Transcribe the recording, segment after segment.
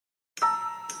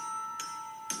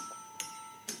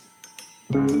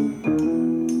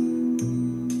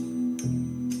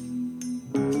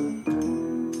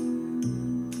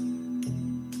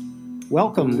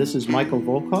Welcome, this is Michael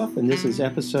Volkov, and this is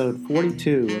episode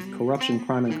 42 of Corruption,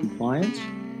 Crime, and Compliance.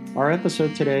 Our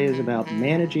episode today is about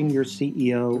managing your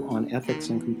CEO on ethics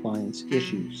and compliance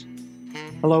issues.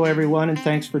 Hello, everyone, and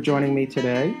thanks for joining me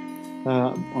today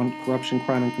on Corruption,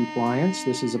 Crime, and Compliance.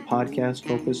 This is a podcast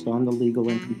focused on the legal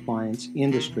and compliance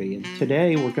industry. And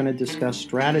today we're going to discuss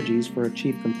strategies for a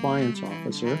chief compliance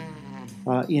officer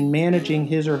in managing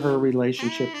his or her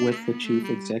relationship with the chief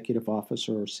executive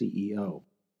officer or CEO.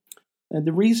 And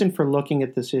the reason for looking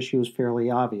at this issue is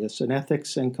fairly obvious. An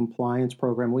ethics and compliance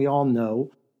program, we all know,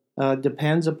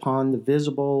 depends upon the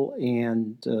visible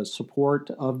and support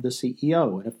of the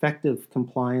CEO. An effective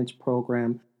compliance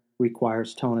program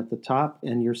requires tone at the top,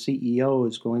 and your CEO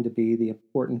is going to be the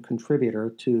important contributor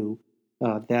to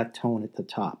that tone at the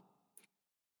top.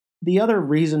 The other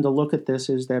reason to look at this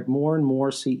is that more and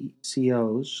more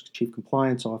CEOs, chief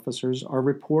compliance officers, are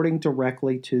reporting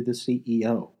directly to the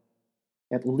CEO.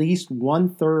 At least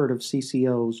 1/3 of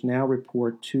CCOs now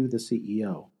report to the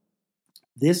CEO.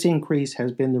 This increase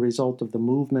has been the result of the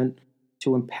movement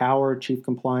to empower chief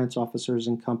compliance officers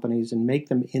in companies and make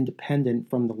them independent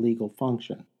from the legal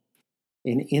function.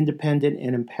 An independent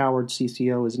and empowered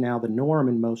CCO is now the norm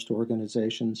in most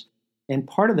organizations, and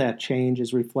part of that change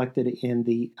is reflected in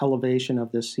the elevation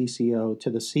of the CCO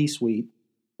to the C-suite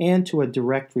and to a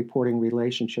direct reporting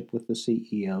relationship with the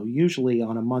CEO, usually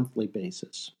on a monthly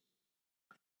basis.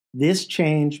 This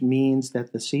change means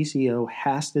that the CCO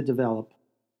has to develop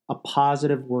a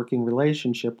positive working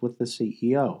relationship with the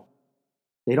CEO.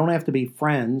 They don't have to be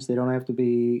friends. They don't have to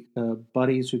be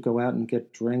buddies who go out and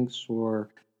get drinks or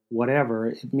whatever.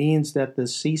 It means that the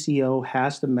CCO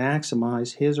has to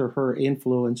maximize his or her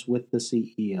influence with the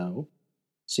CEO,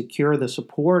 secure the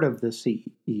support of the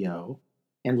CEO,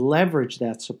 and leverage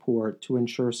that support to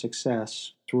ensure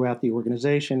success throughout the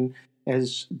organization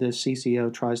as the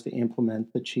CCO tries to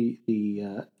implement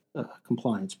the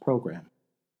compliance program.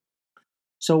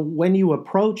 So when you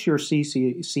approach your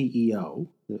CEO,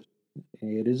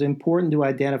 it is important to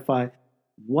identify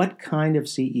what kind of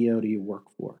CEO do you work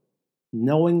for.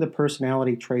 Knowing the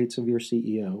personality traits of your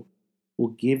CEO will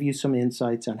give you some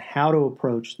insights on how to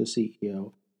approach the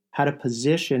CEO, how to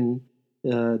position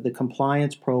the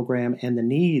compliance program and the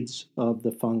needs of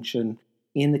the function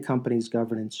in the company's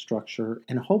governance structure,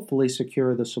 and hopefully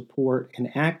secure the support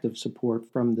and active support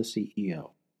from the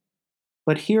CEO.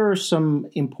 But here are some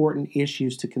important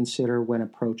issues to consider when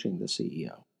approaching the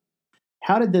CEO.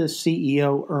 How did the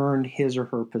CEO earn his or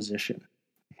her position?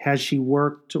 Has she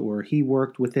worked or he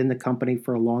worked within the company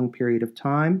for a long period of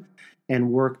time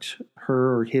and worked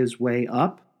her or his way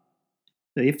up?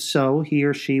 If so, he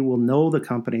or she will know the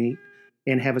company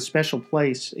and have a special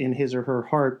place in his or her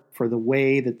heart for the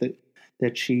way that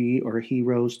she or he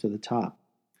rose to the top.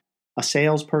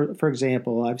 For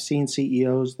example, I've seen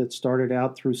CEOs that started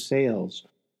out through sales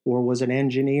or was an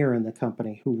engineer in the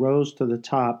company who rose to the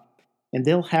top, and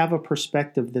they'll have a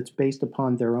perspective that's based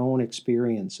upon their own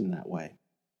experience in that way.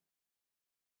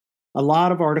 A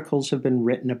lot of articles have been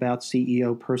written about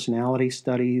CEO personality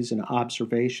studies and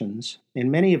observations, and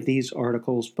many of these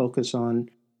articles focus on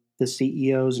the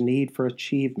CEO's need for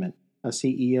achievement, a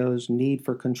CEO's need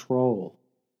for control,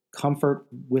 comfort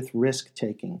with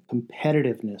risk-taking,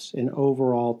 competitiveness, and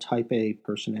overall type A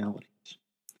personalities.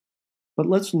 But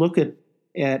let's look at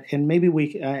and maybe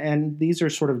and these are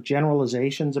sort of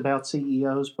generalizations about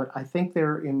CEOs, but I think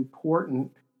they're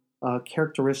important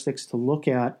characteristics to look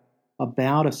at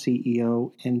about a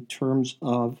CEO in terms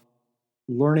of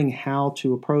learning how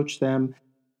to approach them,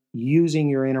 using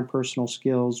your interpersonal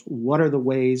skills. What are the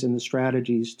ways and the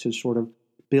strategies to sort of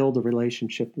build a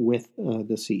relationship with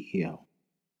the CEO?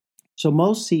 So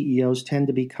most CEOs tend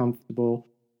to be comfortable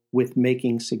with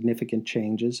making significant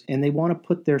changes, and they want to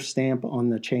put their stamp on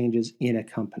the changes in a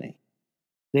company.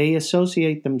 They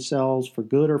associate themselves, for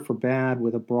good or for bad,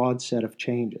 with a broad set of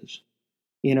changes.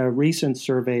 In a recent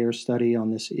survey or study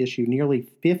on this issue, nearly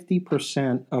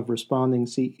 50% of responding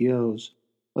CEOs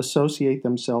associate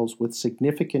themselves with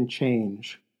significant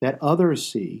change that others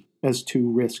see as too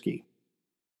risky.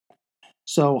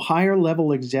 So higher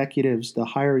level executives, the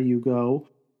higher you go,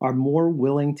 are more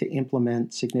willing to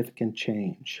implement significant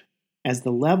change. As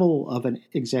the level of an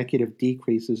executive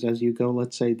decreases, as you go,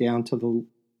 let's say, down to the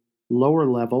lower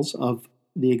levels of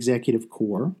the executive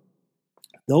core,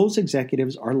 those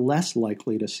executives are less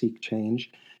likely to seek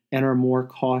change and are more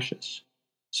cautious.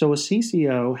 So a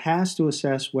CCO has to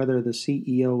assess whether the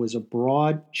CEO is a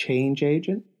broad change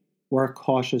agent or a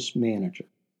cautious manager.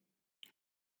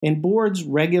 And boards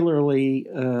regularly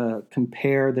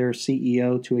compare their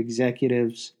CEO to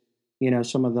executives,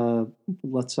 some of the,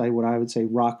 let's say what I would say,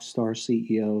 rock star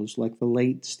CEOs, like the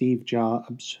late Steve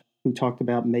Jobs, who talked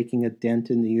about making a dent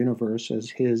in the universe as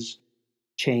his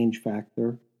change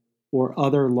factor, or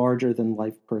other larger than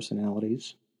life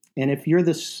personalities. And if you're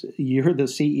the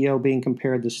CEO being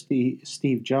compared to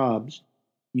Steve Jobs,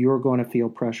 you're going to feel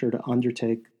pressure to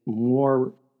undertake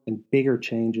more and bigger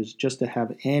changes just to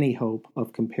have any hope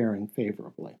of comparing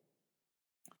favorably.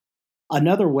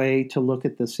 Another way to look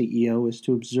at the CEO is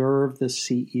to observe the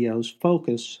CEO's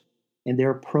focus and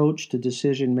their approach to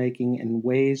decision making and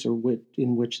ways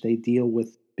in which they deal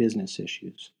with business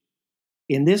issues.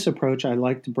 In this approach, I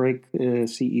like to break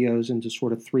CEOs into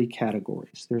sort of three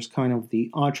categories. There's kind of the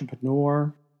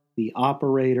entrepreneur, the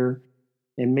operator,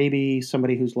 and maybe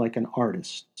somebody who's like an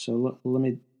artist. So let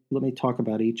me talk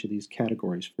about each of these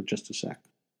categories for just a sec.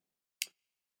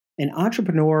 An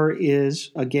entrepreneur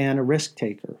is, again, a risk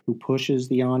taker who pushes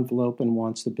the envelope and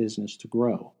wants the business to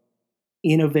grow.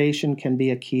 Innovation can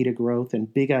be a key to growth,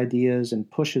 and big ideas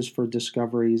and pushes for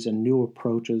discoveries and new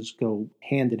approaches go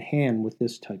hand in hand with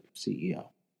this type of CEO.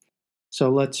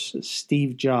 So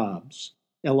Steve Jobs,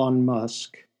 Elon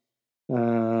Musk,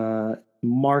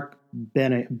 Mark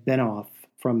Benioff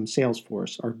from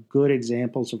Salesforce are good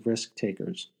examples of risk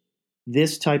takers.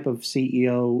 This type of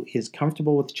CEO is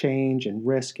comfortable with change and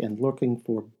risk and looking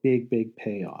for big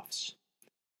payoffs.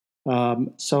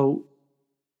 So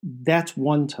that's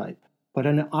one type. But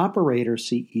an operator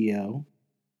CEO,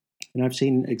 and I've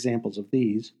seen examples of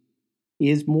these,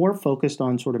 is more focused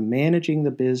on sort of managing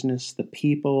the business, the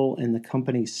people, and the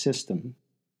company's systems,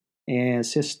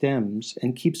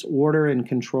 and keeps order and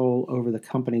control over the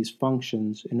company's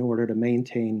functions in order to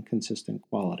maintain consistent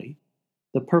quality.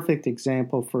 The perfect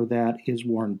example for that is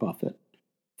Warren Buffett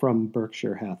from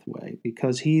Berkshire Hathaway,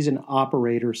 because he's an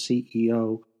operator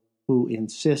CEO who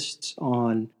insists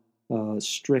on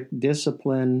strict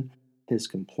discipline. His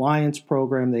compliance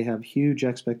program, they have huge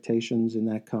expectations in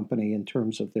that company in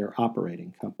terms of their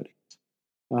operating companies.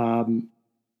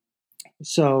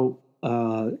 So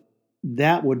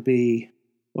that would be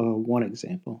one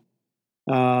example.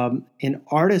 An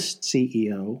artist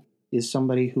CEO is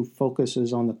somebody who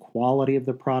focuses on the quality of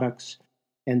the products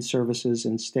and services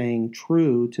and staying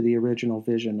true to the original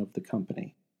vision of the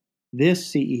company. This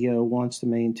CEO wants to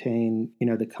maintain,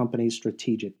 the company's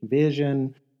strategic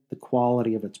vision, the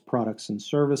quality of its products and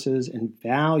services, and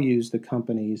values the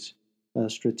company's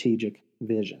strategic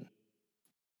vision.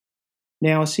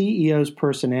 Now, a CEO's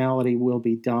personality will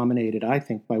be dominated, I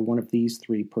think, by one of these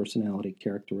three personality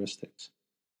characteristics.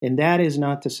 And that is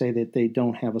not to say that they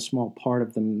don't have a small part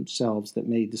of themselves that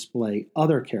may display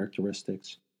other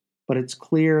characteristics, but it's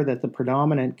clear that the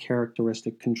predominant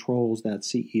characteristic controls that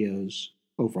CEO's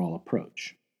overall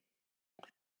approach.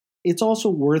 It's also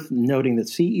worth noting that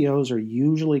CEOs are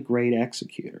usually great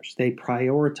executors. They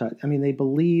prioritize, they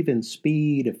believe in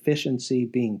speed, efficiency,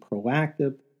 being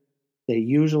proactive. They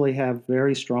usually have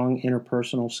very strong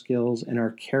interpersonal skills and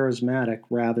are charismatic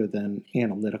rather than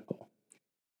analytical.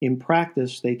 In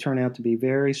practice, they turn out to be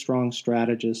very strong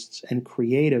strategists and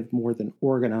creative more than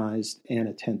organized and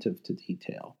attentive to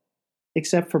detail,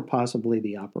 except for possibly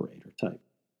the operator type.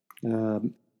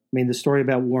 The story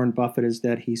about Warren Buffett is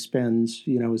that he spends,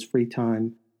 his free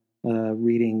time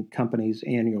reading companies'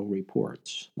 annual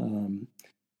reports.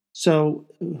 So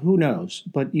who knows?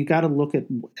 But you got to look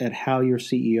at how your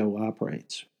CEO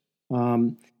operates.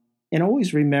 And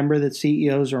always remember that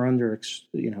CEOs are under,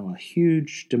 a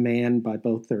huge demand by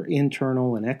both their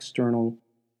internal and external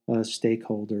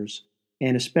stakeholders,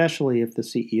 and especially if the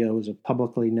CEO is a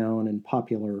publicly known and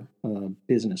popular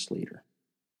business leader.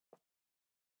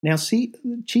 Now,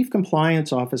 chief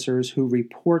compliance officers who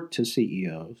report to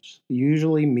CEOs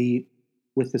usually meet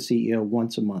with the CEO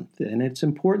once a month, and it's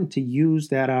important to use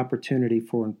that opportunity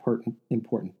for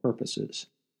important purposes.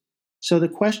 So the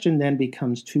question then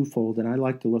becomes twofold, and I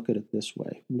like to look at it this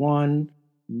way. One,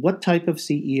 what type of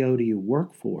CEO do you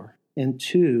work for? And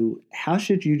two, how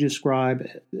should you describe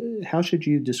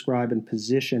and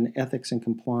position ethics and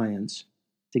compliance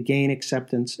to gain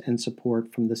acceptance and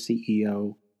support from the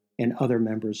CEO and other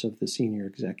members of the senior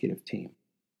executive team?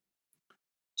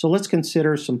 So let's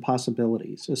consider some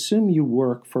possibilities. Assume you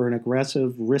work for an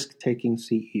aggressive, risk-taking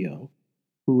CEO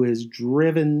who is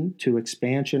driven to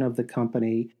expansion of the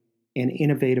company and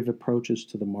innovative approaches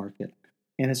to the market.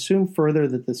 And assume further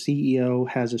that the CEO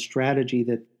has a strategy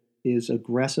that is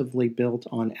aggressively built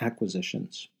on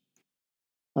acquisitions.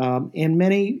 And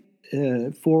many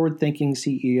forward-thinking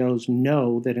CEOs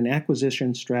know that an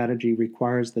acquisition strategy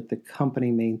requires that the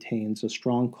company maintains a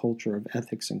strong culture of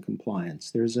ethics and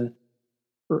compliance. There's a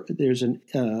there's an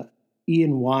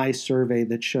E&Y survey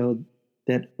that showed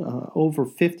that over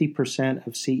 50%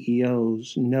 of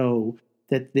CEOs know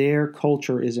that their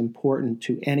culture is important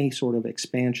to any sort of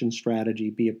expansion strategy,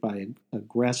 be it by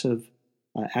aggressive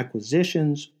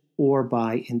acquisitions or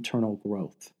by internal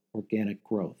growth, organic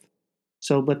growth.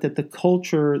 So, but that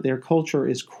their culture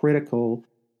is critical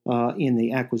in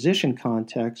the acquisition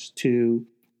context to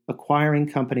acquiring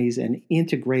companies and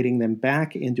integrating them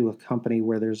back into a company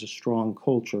where there's a strong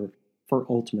culture for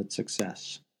ultimate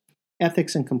success.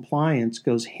 Ethics and compliance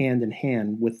goes hand in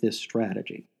hand with this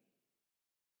strategy.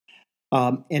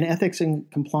 And ethics and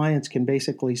compliance can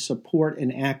basically support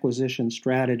an acquisition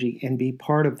strategy and be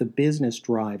part of the business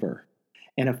driver.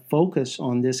 And a focus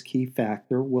on this key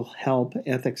factor will help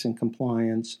ethics and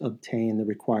compliance obtain the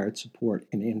required support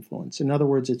and influence. In other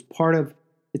words,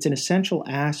 it's an essential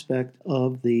aspect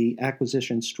of the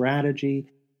acquisition strategy,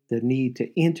 the need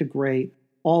to integrate.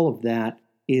 All of that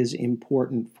is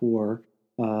important for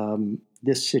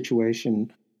this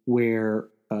situation where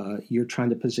you're trying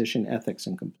to position ethics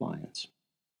and compliance.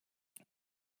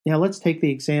 Now, let's take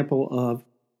the example of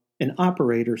an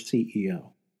operator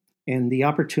CEO and the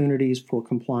opportunities for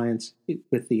compliance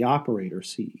with the operator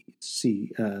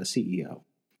CEO.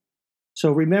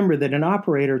 So remember that an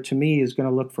operator, to me, is going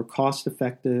to look for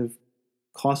cost-effective,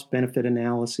 cost-benefit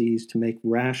analyses to make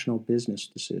rational business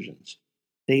decisions.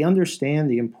 They understand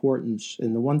the importance,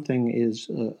 and the one thing is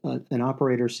an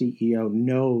operator CEO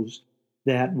knows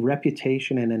that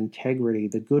reputation and integrity,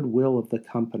 the goodwill of the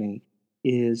company,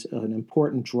 is an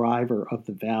important driver of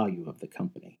the value of the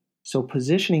company. So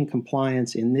positioning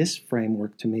compliance in this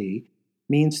framework, to me,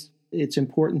 means it's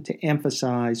important to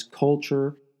emphasize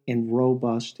culture and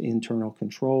robust internal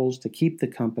controls to keep the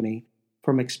company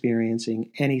from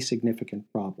experiencing any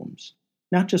significant problems,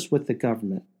 not just with the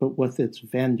government, but with its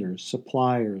vendors,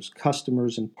 suppliers,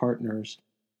 customers, and partners,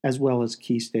 as well as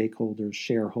key stakeholders,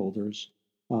 shareholders,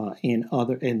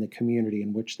 in the community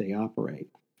in which they operate.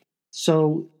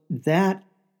 So that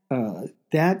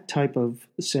type of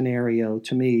scenario,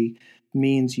 to me,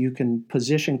 means you can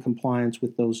position compliance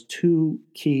with those two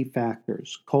key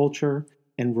factors, culture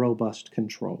and robust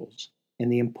controls, and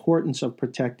the importance of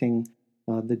protecting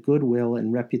the goodwill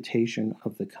and reputation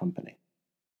of the company.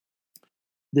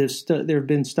 There have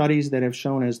been studies that have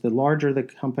shown as the larger the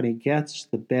company gets,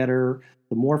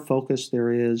 the more focus there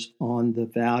is on the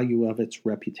value of its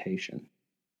reputation.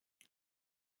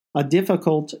 A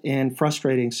difficult and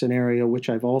frustrating scenario, which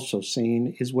I've also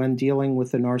seen, is when dealing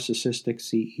with a narcissistic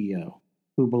CEO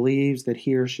who believes that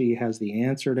he or she has the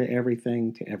answer to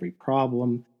everything, to every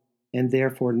problem, and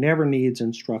therefore never needs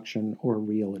instruction or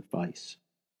real advice.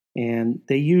 And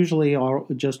they usually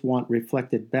just want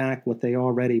reflected back what they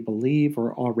already believe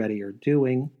or already are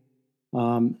doing.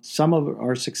 Some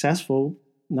are successful,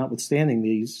 notwithstanding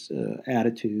these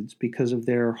attitudes, because of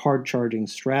their hard-charging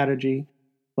strategy,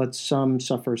 but some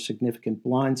suffer significant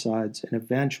blindsides, and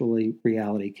eventually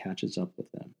reality catches up with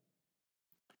them.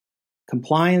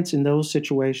 Compliance in those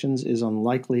situations is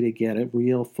unlikely to get a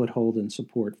real foothold and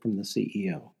support from the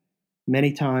CEO.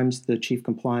 Many times, the chief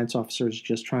compliance officer is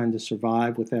just trying to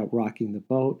survive without rocking the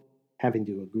boat, having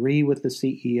to agree with the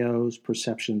CEO's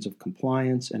perceptions of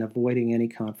compliance and avoiding any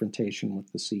confrontation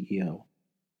with the CEO.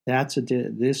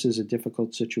 This is a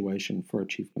difficult situation for a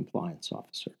chief compliance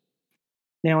officer.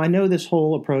 Now, I know this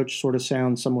whole approach sort of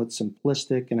sounds somewhat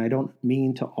simplistic, and I don't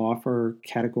mean to offer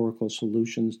categorical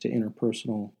solutions to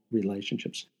interpersonal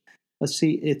relationships.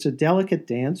 It's a delicate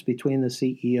dance between the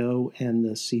CEO and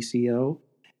the CCO,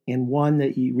 and one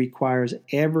that requires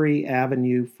every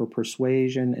avenue for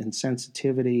persuasion and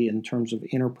sensitivity in terms of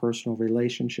interpersonal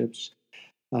relationships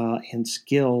and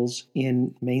skills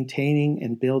in maintaining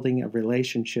and building a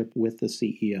relationship with the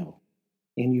CEO.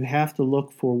 And you have to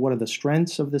look for what are the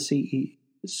strengths of the CEO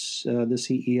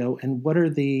and what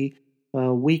are the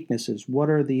weaknesses, what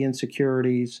are the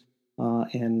insecurities,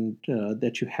 and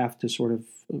that you have to sort of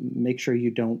make sure you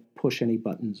don't push any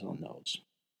buttons on those.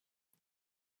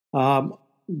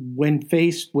 When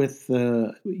faced with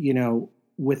a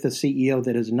CEO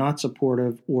that is not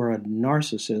supportive or a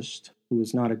narcissist who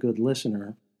is not a good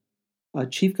listener, a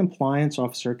chief compliance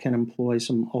officer can employ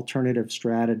some alternative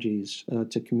strategies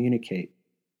to communicate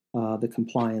the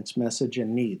compliance message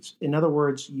and needs. In other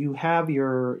words, you have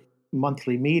your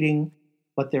monthly meeting,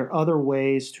 but there are other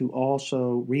ways to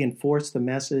also reinforce the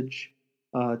message,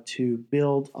 to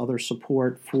build other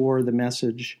support for the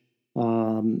message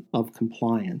of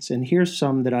compliance. And here's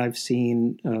some that I've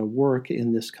seen work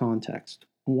in this context.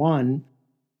 One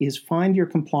is find your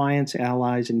compliance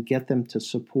allies and get them to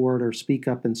support or speak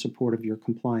up in support of your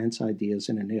compliance ideas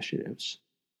and initiatives.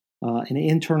 An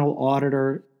internal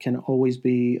auditor can always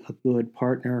be a good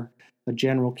partner. A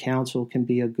general counsel can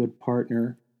be a good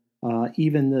partner.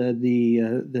 Even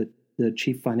the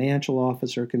chief financial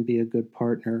officer can be a good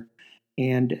partner.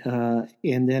 And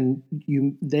then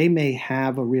they may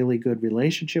have a really good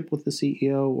relationship with the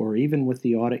CEO or even with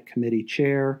the audit committee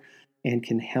chair and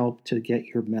can help to get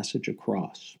your message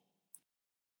across.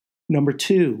 Number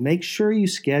 2, make sure you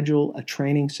schedule a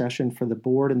training session for the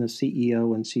board and the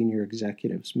CEO and senior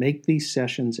executives. Make these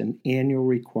sessions an annual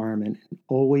requirement and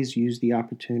always use the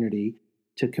opportunity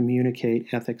to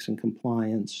communicate ethics and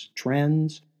compliance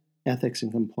trends, ethics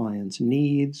and compliance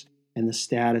needs, and the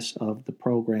status of the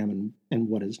program and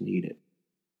what is needed.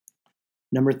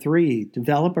 Number 3,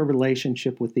 develop a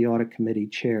relationship with the audit committee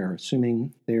chair,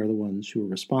 assuming they are the ones who are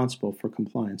responsible for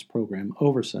compliance program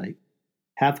oversight.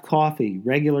 Have coffee,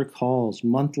 regular calls,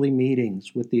 monthly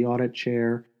meetings with the audit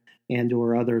chair and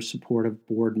or other supportive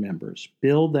board members.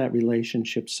 Build that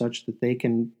relationship such that they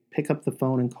can pick up the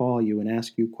phone and call you and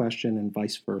ask you a question and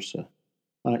vice versa.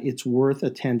 It's worth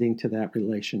attending to that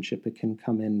relationship. It can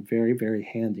come in very, very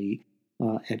handy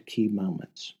at key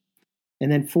moments.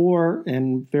 And then 4,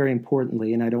 and very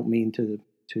importantly, and I don't mean to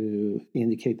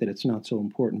indicate that it's not so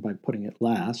important by putting it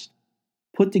last,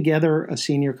 put together a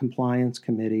senior compliance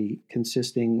committee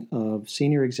consisting of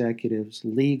senior executives,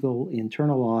 legal,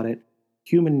 internal audit,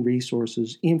 human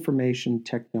resources, information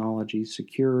technology,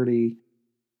 security,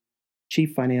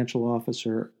 chief financial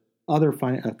officer, other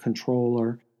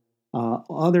controller,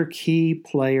 other key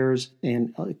players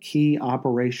and key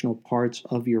operational parts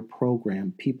of your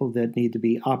program, people that need to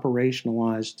be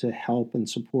operationalized to help and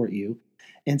support you,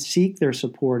 and seek their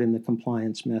support in the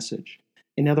compliance message.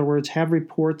 In other words, have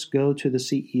reports go to the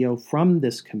CEO from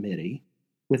this committee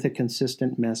with a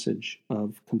consistent message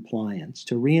of compliance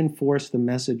to reinforce the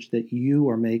message that you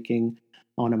are making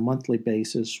on a monthly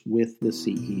basis with the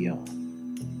CEO.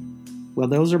 Well,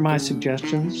 those are my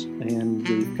suggestions, and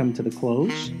we've come to the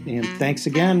close. And thanks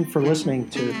again for listening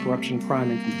to Corruption,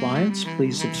 Crime, and Compliance.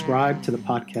 Please subscribe to the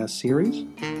podcast series.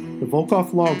 The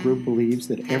Volkov Law Group believes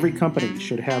that every company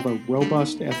should have a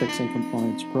robust ethics and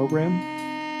compliance program.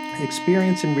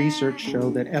 Experience and research show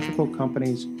that ethical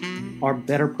companies are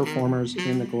better performers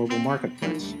in the global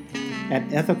marketplace.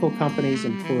 At ethical companies,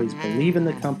 employees believe in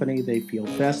the company, they feel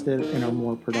vested, and are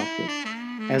more productive.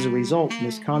 As a result,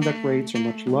 misconduct rates are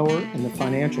much lower and the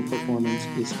financial performance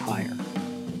is higher.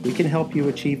 We can help you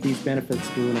achieve these benefits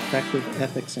through an effective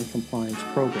ethics and compliance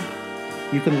program.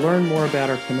 You can learn more about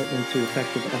our commitment to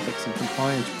effective ethics and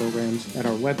compliance programs at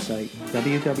our website,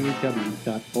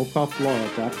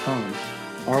 www.volkovlaw.com,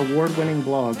 our award-winning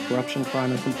blog, Corruption,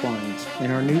 Crime, and Compliance,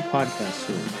 and our new podcast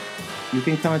series. You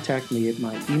can contact me at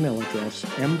my email address,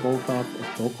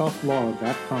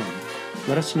 mvolkov@volkovlaw.com.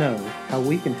 Let us know how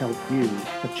we can help you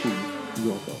achieve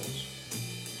your goals.